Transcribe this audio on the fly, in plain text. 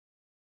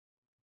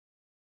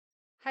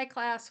Hi,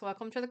 class.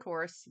 Welcome to the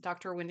course.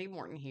 Dr. Wendy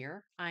Morton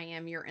here. I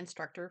am your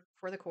instructor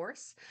for the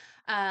course.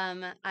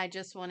 I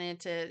just wanted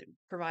to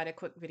provide a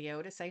quick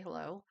video to say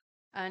hello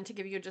and to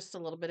give you just a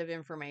little bit of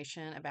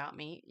information about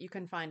me. You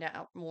can find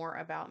out more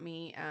about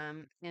me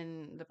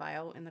in the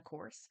bio in the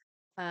course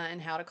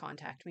and how to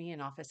contact me and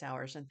office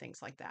hours and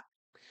things like that.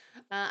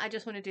 I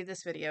just want to do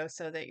this video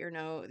so that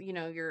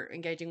you're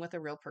engaging with a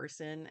real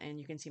person and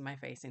you can see my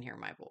face and hear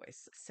my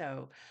voice.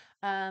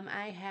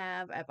 I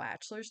have a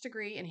bachelor's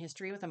degree in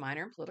history with a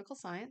minor in political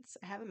science.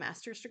 I have a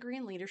master's degree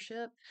in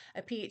leadership,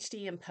 a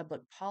PhD in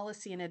public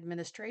policy and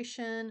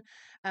administration.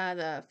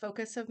 The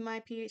focus of my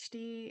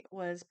PhD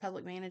was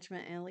public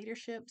management and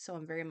leadership, so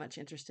I'm very much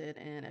interested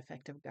in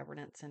effective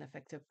governance and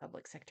effective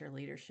public sector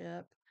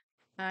leadership.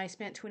 I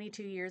spent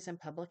 22 years in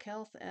public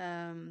health.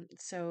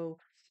 So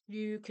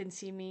you can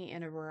see me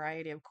in a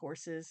variety of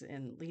courses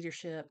in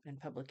leadership and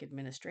public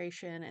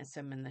administration and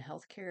some in the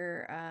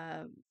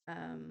healthcare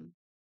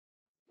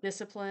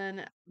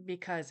discipline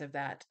because of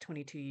that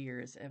 22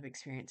 years of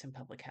experience in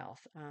public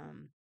health.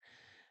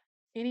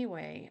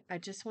 Anyway, I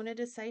just wanted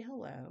to say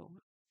hello.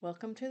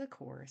 Welcome to the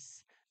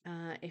course.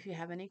 If you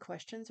have any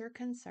questions or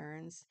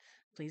concerns,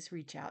 please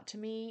reach out to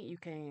me. You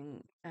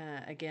can,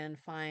 again,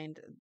 find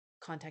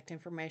contact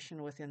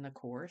information within the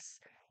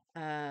course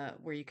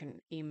where you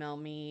can email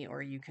me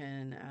or you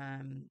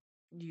can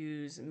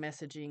use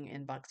messaging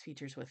inbox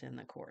features within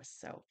the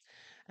course.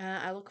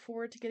 I look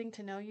forward to getting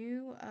to know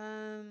you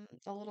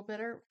a little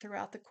better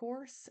throughout the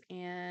course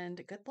and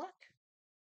good luck.